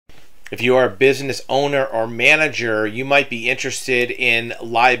If you are a business owner or manager, you might be interested in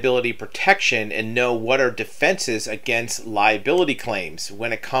liability protection and know what are defenses against liability claims.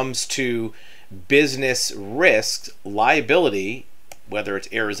 When it comes to business risks, liability, whether it's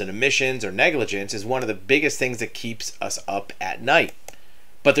errors and omissions or negligence, is one of the biggest things that keeps us up at night.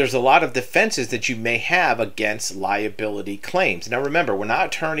 But there's a lot of defenses that you may have against liability claims. Now remember, we're not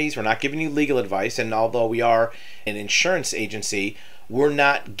attorneys, we're not giving you legal advice, and although we are an insurance agency, we're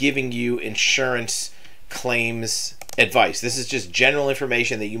not giving you insurance claims advice. This is just general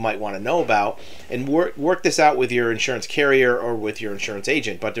information that you might want to know about, and work this out with your insurance carrier or with your insurance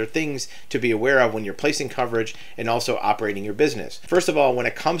agent. But there are things to be aware of when you're placing coverage and also operating your business. First of all, when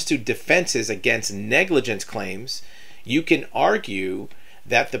it comes to defenses against negligence claims, you can argue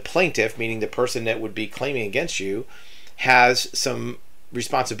that the plaintiff, meaning the person that would be claiming against you, has some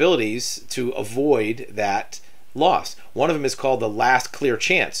responsibilities to avoid that loss. One of them is called the last clear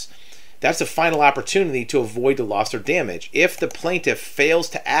chance. That's the final opportunity to avoid the loss or damage. If the plaintiff fails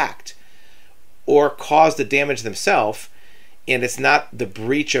to act or cause the damage themselves, and it's not the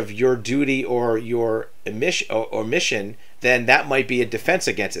breach of your duty or your mission, then that might be a defense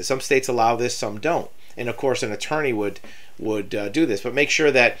against it. Some states allow this, some don't. And of course, an attorney would do this. But make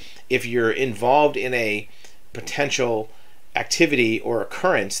sure that if you're involved in a potential activity or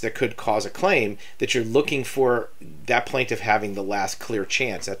occurrence that could cause a claim, that you're looking for that plaintiff having the last clear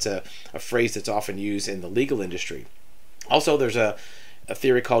chance. That's a phrase that's often used in the legal industry. Also, there's a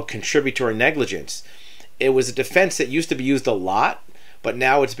theory called contributory negligence. It was a defense that used to be used a lot, but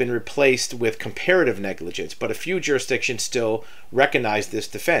now it's been replaced with comparative negligence. But a few jurisdictions still recognize this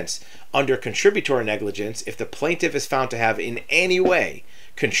defense. Under contributory negligence, if the plaintiff is found to have in any way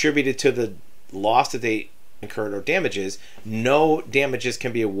contributed to the loss that they incurred or damages, no damages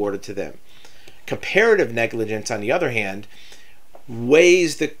can be awarded to them. Comparative negligence, on the other hand,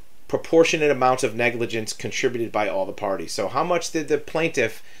 weighs the proportionate amounts of negligence contributed by all the parties. So how much did the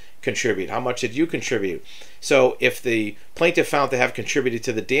plaintiff contribute? How much did you contribute? So if the plaintiff found to have contributed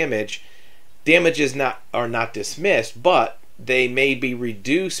to the damage, damages are not dismissed, but they may be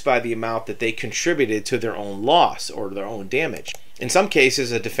reduced by the amount that they contributed to their own loss or their own damage. In some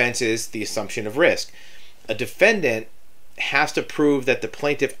cases, a defense is the assumption of risk. A defendant has to prove that the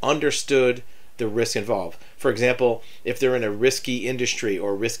plaintiff understood the risk involved. For example, if they're in a risky industry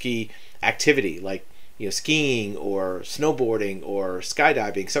or risky activity like skiing or snowboarding or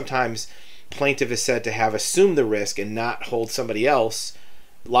skydiving, sometimes plaintiff is said to have assumed the risk and not hold somebody else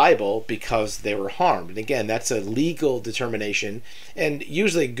liable because they were harmed. And again, that's a legal determination, and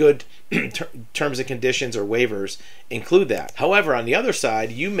usually good terms and conditions or waivers include that. However, on the other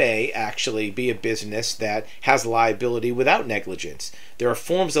side, you may actually be a business that has liability without negligence. There are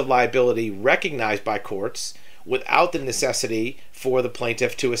forms of liability recognized by courts without the necessity for the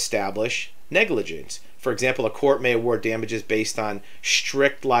plaintiff to establish negligence. For example, a court may award damages based on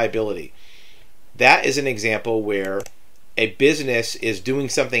strict liability. That is an example where a business is doing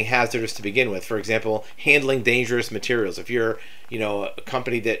something hazardous to begin with. For example, handling dangerous materials. If you're, a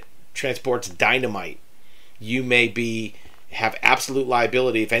company that transports dynamite, you may have absolute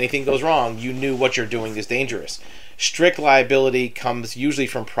liability. If anything goes wrong, you knew what you're doing is dangerous. Strict liability comes usually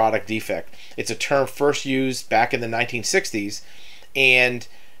from product defect. It's a term first used back in the 1960s, and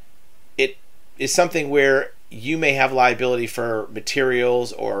it is something where you may have liability for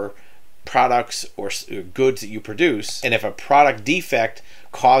materials or products or goods that you produce, and if a product defect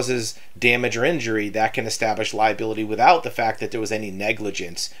causes damage or injury, that can establish liability without the fact that there was any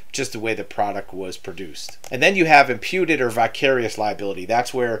negligence, just the way the product was produced. And then you have imputed or vicarious liability.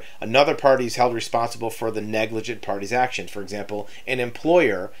 That's where another party is held responsible for the negligent party's actions. For example, an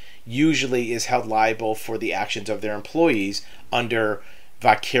employer usually is held liable for the actions of their employees under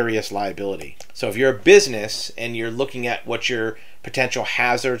vicarious liability. So if you're a business and you're looking at what your potential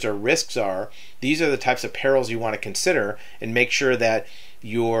hazards or risks are, these are the types of perils you want to consider, and make sure that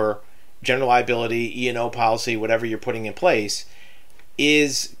your general liability, E&O policy, whatever you're putting in place,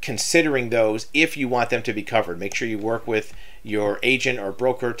 is considering those if you want them to be covered. Make sure you work with your agent or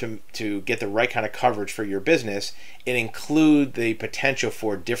broker to get the right kind of coverage for your business and include the potential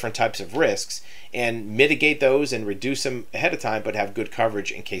for different types of risks and mitigate those and reduce them ahead of time, but have good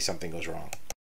coverage in case something goes wrong.